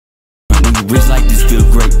rich like this feel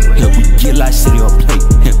great. Hell, we get like shit on plate.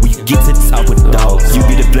 Hell, when you get to the top of the dogs, you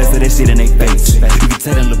get the blessed of that shit in they face. You can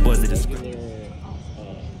tell them little boys that it's great.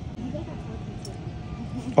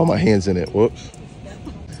 Oh, my hand's in it. Whoops.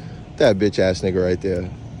 That bitch ass nigga right there.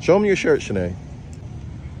 Show him your shirt, Shanae.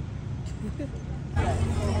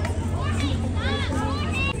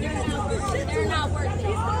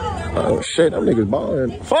 Oh shit, them niggas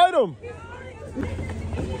balling. Fight him!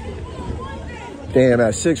 Damn,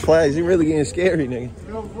 at Six Flags, he really getting scary, nigga.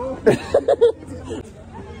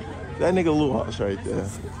 That nigga Lou House right there.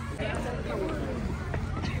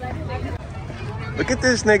 Look at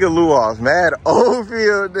this nigga Lou House, mad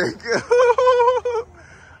Oldfield nigga.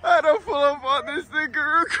 I don't pull up on this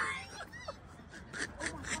nigga.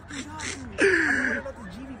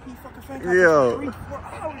 Yo.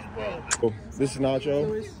 This is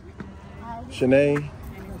Nacho, Shanae,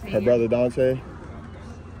 her brother Dante,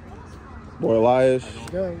 boy Elias,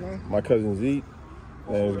 my cousin Zeke,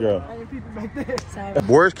 and his girl.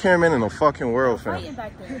 Worst cameraman in the fucking world, fam.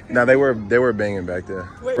 Nah, they were banging back there.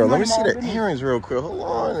 Bro, let me see the earrings real quick. Hold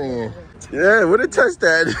on, man. Yeah, would have touched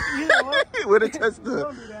that. Would have touched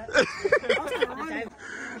the.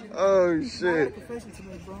 Oh shit.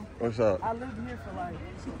 What's up? I lived here for like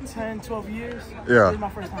 10, 12 years. Yeah. This is my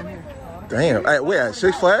first time here. Damn. Hey, wait, at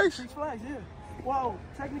Six Flags? Six Flags, yeah. Well,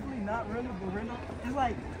 technically not really, but really. It's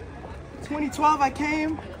like 2012 I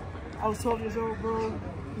came. I was 12 years old, bro.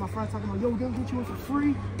 My friend talking about, yo, we're gonna get you in for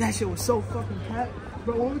free. That shit was so fucking packed.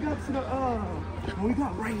 But when we got to the, when we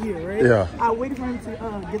got right here, right? Yeah. I waited for him to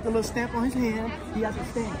get the little stamp on his hand. He got the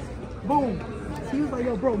stamp. Boom. He was like,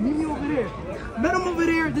 yo, bro, meet me over there. Met him over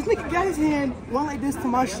there. This nigga got his hand, went like this to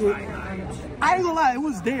my shit. I ain't gonna lie, it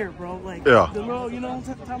was there, bro. Like, yeah. The little, you know what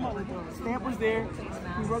I'm talking about? Like, the stamp was there.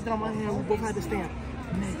 He rubbed it on my hand. We both had the stamp.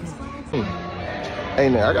 Hey,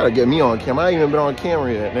 man, I gotta get me on camera. I ain't even been on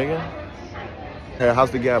camera yet, nigga. Hey, how's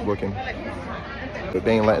the Gap looking? But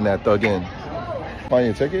they ain't letting that thug in. Find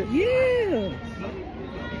your ticket? Yeah.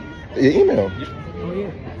 Your email? Oh,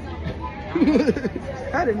 yeah.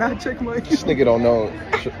 I did not check my email. This nigga don't know.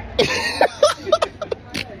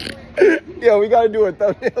 Yo, we gotta do a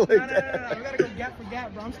thumbnail like that. No, we gotta go gap for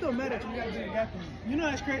gap, bro. I'm still mad at you. We gotta do the gap for me. You know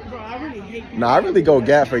that's crazy, bro. I really hate you. Nah, I really go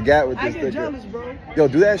gap for gap with this nigga. I get jealous, bro. Yo,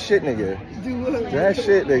 do that shit, nigga. Do what? Do that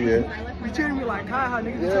shit, nigga. You treating me like hi,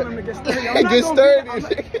 nigga. You tell them to get sturdy. Get sturdy.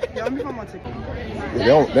 Yo, let me find my ticket.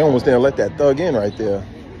 Yeah, they almost didn't let that thug in right there.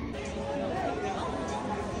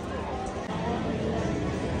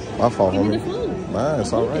 My fault, homie. Nah,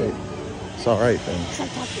 it's all right. It's all right, then. Stop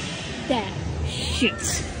talking that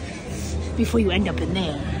shit before you end up in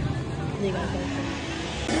there.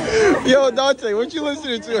 Yo, Dante, what you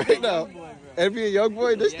listening to right now? NBA Young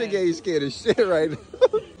Boy? This nigga ain't scared of shit right now.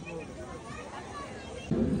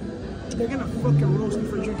 They're gonna fucking roast me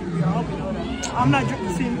for drinking beer. I hope you know that. I'm not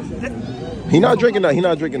drinking. He not drinking that. He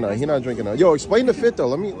not drinking that. He not drinking that. Yo, explain the fit though.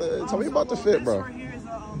 Let me tell me about the fit, bro. This right here is a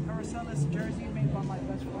Aricella's jersey made by my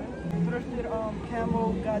best friend. Thrifted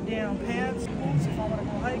camo goddamn pants. So if I wanna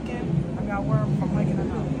go hiking, I gotta wear them from hiking or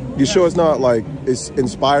not. You sure it's not like it's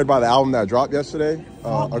inspired by the album that dropped yesterday?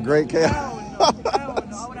 A Great Chaos. Hell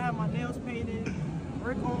no. I would have my nails painted.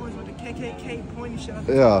 Rick Owens with the KKK pointy shit.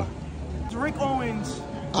 Yeah. It's Rick Owens.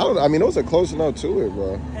 I don't. I mean, those are close enough to it,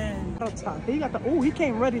 bro. And he got the. Oh, he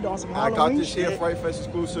came ready to on some Halloween. I got this shit Fright Fest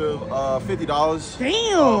exclusive. $50.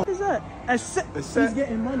 Damn. What is that? He's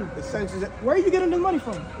getting money. Where are you getting this money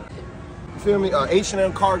from? You feel me?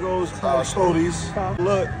 H&M cargos, stories.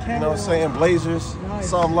 Look, you know what I'm saying? Blazers. Nice.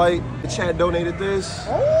 Some light. The chat donated this.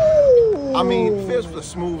 Oh. I mean, Fizz was a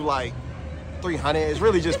smooth like 300. It's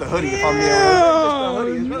really just a hoodie if I'm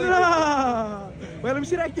being real. Wait, let me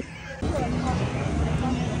see that.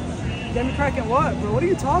 Get me cracking what, bro? What are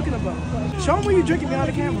you talking about? Show me what you're drinking behind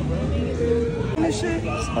the camera, bro. This shit.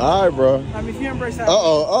 All right, bro. I mean, if you embrace that.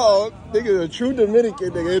 Nigga, a true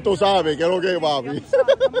Dominican nigga. Esto sabe que no que papi.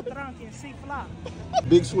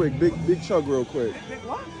 Big swig, big chug real quick. Big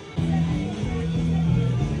what?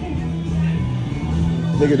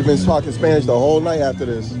 Nigga, been talking Spanish the whole night after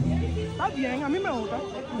this. Está bien, a mí me gusta.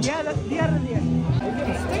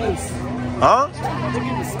 Stickers. Huh?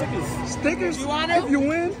 Stickers? You want it? If you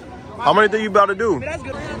win. How many think you about to do? That's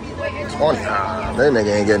good. 20. That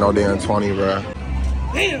nigga ain't getting no damn 20, bro.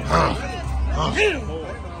 Damn.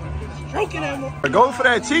 Go for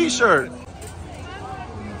that t-shirt.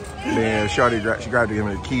 Man, Shorty, she grabbed to give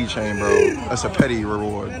me the keychain, bro. That's a petty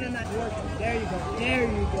reward. There you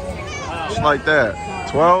go. Just like that.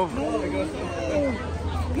 12?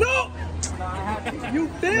 No! You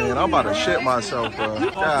failed. Man, I'm about to shit myself, bro.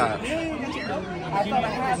 God. I thought I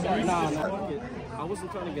had that. I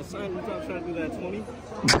wasn't trying to get signed. I'm trying to do that 20.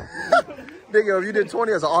 Nigga, if you did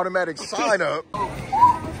 20 as an automatic sign up. Man,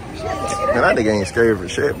 that nigga ain't scared for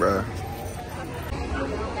shit, bro.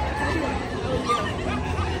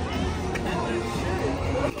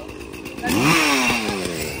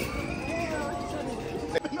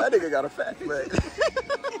 That nigga got a fat leg.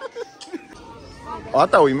 Oh, I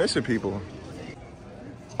thought we missing people.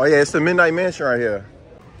 Oh yeah, it's the Midnight Mansion right here.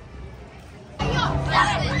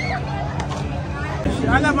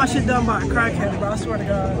 I got my shit done by a crackhead, bro. I swear to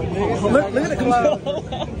God. Look at the cloud.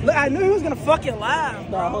 Look, I knew he was gonna fucking laugh,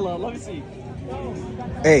 bro. Hold on, let me see.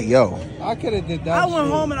 Hey, yo. I could have did that. I went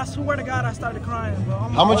home and I swear to God I started crying, bro.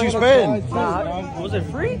 How much you spend? Was it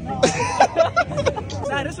free?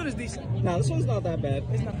 Nah, this one is decent. No, this one's not that bad.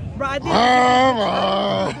 It's not. Bro, I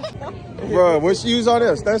did. Bro, what's you use on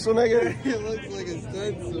this? Stencil, nigga? It looks like a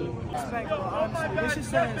stencil. Respect, bro, honestly. This shit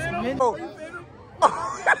says mint.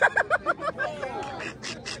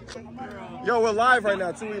 Yo, we're live right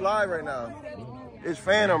now, too. We live right now. It's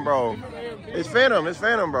Fanum, bro. It's Fanum. It's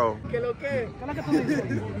Fanum, bro.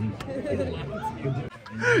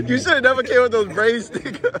 You should have never came with those braids,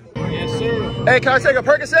 nigga. Yes, sir. Hey, can I take a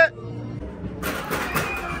Percocet?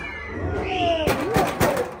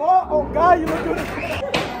 Oh, God, you look good.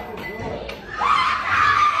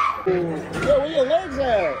 Yo, where your legs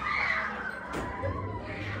at?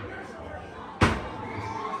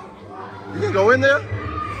 You can go in there?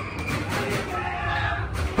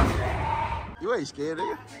 You ain't scared,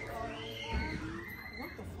 nigga. What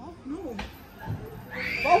the fuck? No.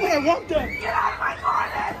 Why would I want that? Get out of my car,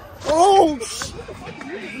 man. Oh,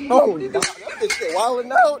 oh, nah, that bitch get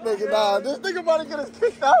wildin' out, nigga. Nah, this nigga about to get us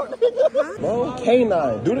kicked out, nigga. Bro,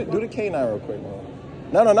 K9. Do the K9 real quick, man.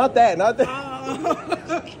 No, not that, not that.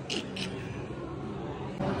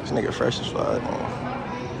 This nigga fresh as fuck,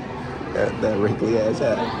 man. That wrinkly ass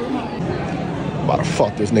hat. I'm about to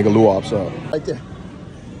fuck this nigga Luops up. Right there.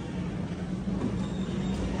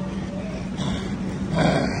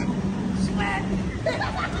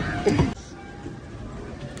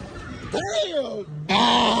 Damn!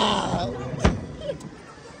 Ah.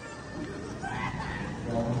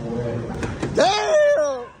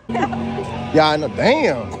 Damn! Yeah, I know.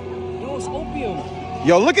 Damn. No, it's opium.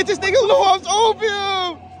 Yo, look at this nigga Luops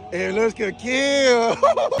opium. It looks good kill.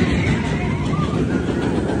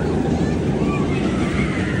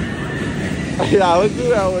 Yeah, let's do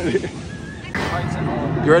that with it.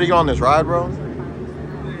 You ready to go on this ride, bro?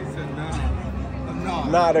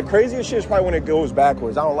 Nah, the craziest shit is probably when it goes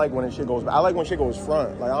backwards. I don't like when shit goes back. I like when shit goes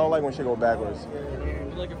front. Like, I don't like when shit goes backwards.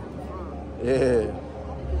 You like it from the front? Yeah.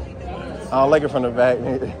 I don't like it from the back,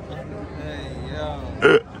 nigga.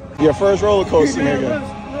 Hey, yo. Your first roller coaster, nigga.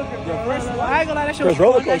 I ain't gonna lie, that shit was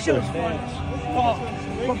roller fun. That shit coaster. was fun. Oh,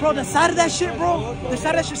 but bro, the side of that shit, bro, the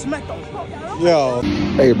side of that shit smacked though. Yo.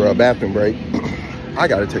 Hey, bro, bathroom break. I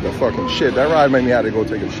gotta take a fucking shit. That ride made me have to go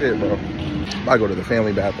take a shit, bro. I go to the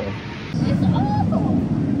family bathroom.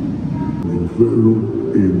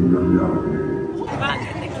 Fuck,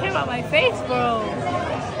 get the camera on my face, bro.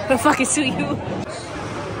 But fucking sue you.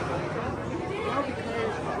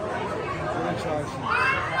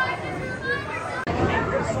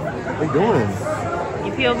 What you doing?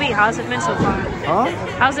 Your POV, how's it been so far? Huh?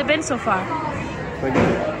 How's it been so far? Like,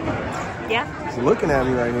 Yeah? she's looking at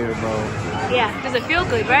me right here, bro. Yeah. Does it feel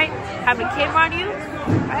good, right? Having a camera on you?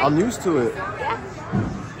 Right? I'm used to it. Yeah?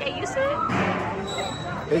 Yeah, you see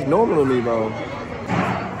it? It's normal to me, bro.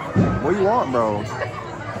 What you want, bro?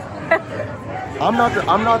 I'm not the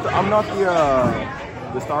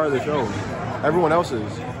star of the show. Everyone else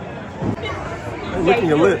is. Hey, licking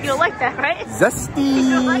your lips. You don't like that, right? Zesty. You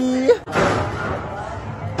don't like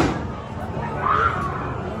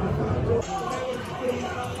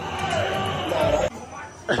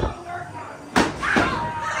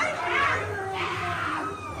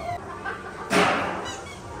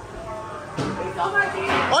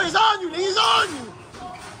Oh, he's on you! He's on you!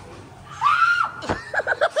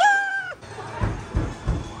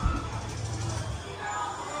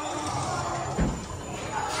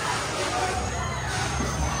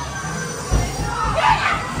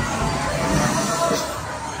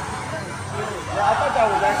 I thought that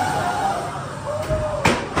was actually.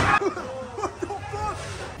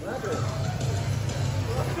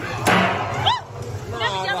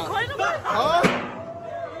 Huh?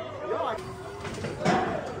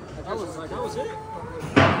 That was it.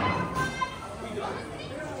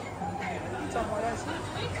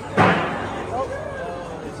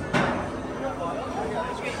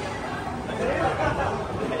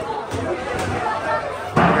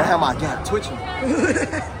 I have my gap twitching.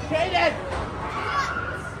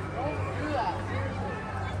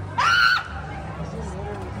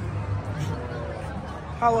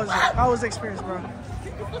 How was it? How was the experience, bro?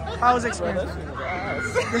 How was the experience?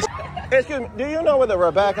 Excuse me, do you know where the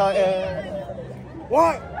Rebecca is?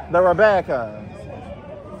 What? The Rebecca.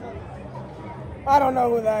 I don't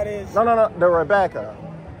know who that is. No, the Rebecca.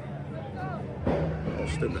 Oh,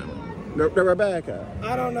 stupid. The Rebecca.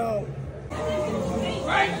 I don't know.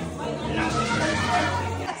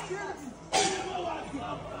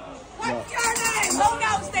 What's your name? Who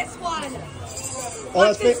knows this one? Oh,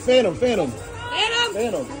 that's Fanum. Fanum?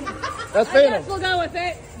 Fanum. That's Fanum. We'll go with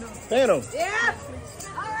it. Fanum. Yeah.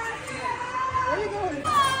 Where you going?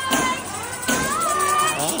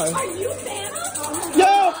 Hi. Are you Fanum?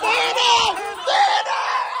 Yo, Fanum!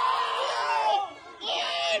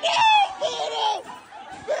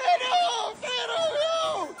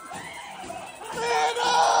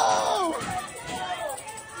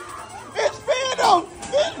 It's Fanum!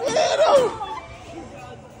 It's Fanum!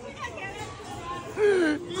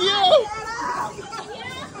 Yo!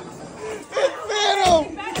 It's Fanum!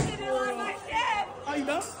 Oh, you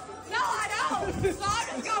know? No, I don't. So I'm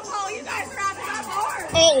just gonna follow you guys around and I'm bored.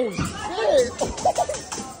 Oh, shit!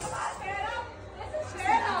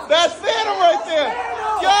 That's Fanum right there!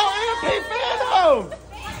 Yo, MP Fanum!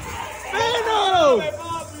 Fanum!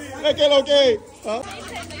 Okay. Huh?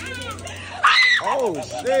 Oh,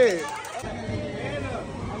 shit!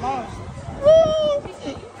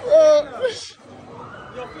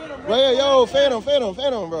 Wait, yo,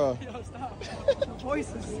 Fanum, bro. Yo, stop.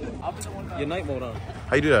 Voices. Your night mode on.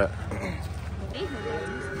 How you do that?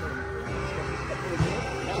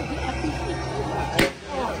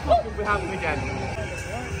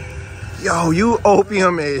 Yo, you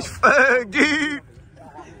opium is dude.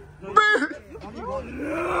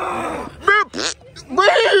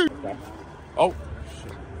 Oh.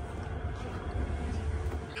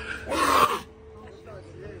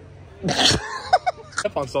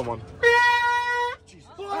 Step on someone.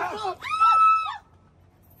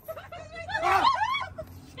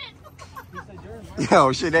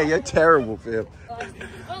 Yo, shit, you're terrible, Phil.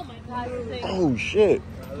 Oh my god. Oh, shit.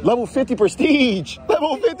 Level 50 prestige.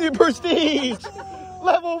 Level 50 prestige.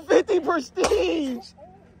 Level 50 prestige.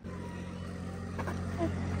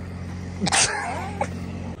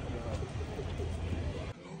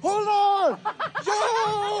 Hold on.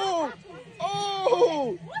 Yo.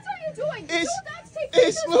 Oh. What are you doing?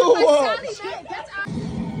 It's Lou.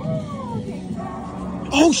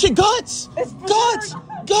 Oh, shit, guts. Guts.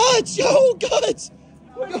 Guts. Yo, guts.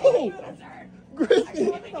 Yo.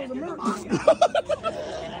 Griffin.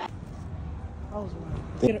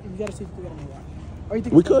 You gotta see if we get on the rock. Or you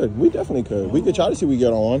think We could. We definitely could. We could try to see if we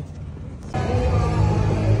get on one.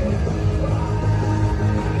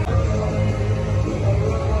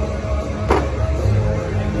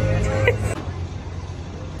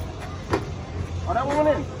 Oh, that one went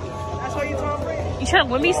in. that's why you Tom Brady? You trying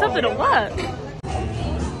to win me something or what?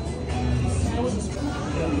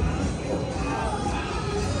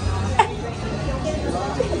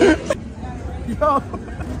 Yo.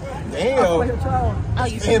 Damn. Oh,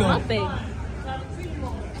 you said nothing.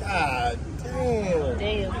 God damn.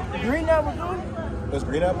 Damn. The green apple doing? That's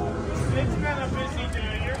green apple? No,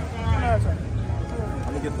 it's right.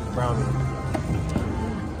 Let me get this brownie.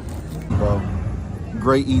 Bro.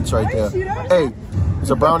 Great eats right there. Hey, it's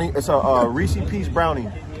a brownie. It's a Reese Piece brownie.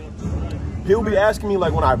 He'll be asking me,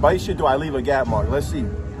 like, when I bite shit, do I leave a gap mark? Let's see.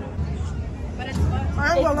 I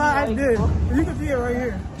ain't gonna lie, I did. You can see it right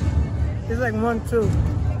here. It's like 1, 2.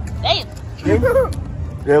 Damn.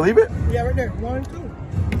 Yeah, leave it? Yeah, right there. 1, 2.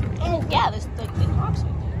 Oh, yeah, there's like the cops right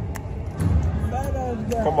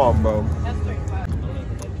there. Come on, bro.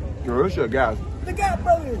 Yo, this shit gas. The Gap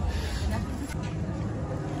Brothers.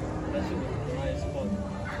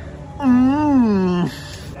 I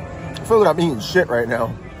feel like I'm eating shit right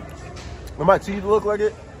now. Do my teeth look like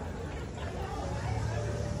it?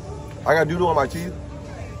 I got doodle on my teeth?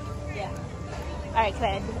 Yeah. Alright, can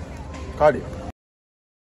I end it? Cut it.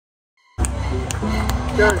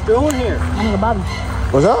 They're doing here. I need a Bobby.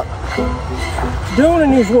 What's up? Doing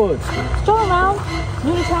in these woods. Stroll around,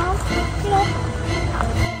 new to town, you know.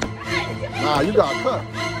 Nah, you got cut.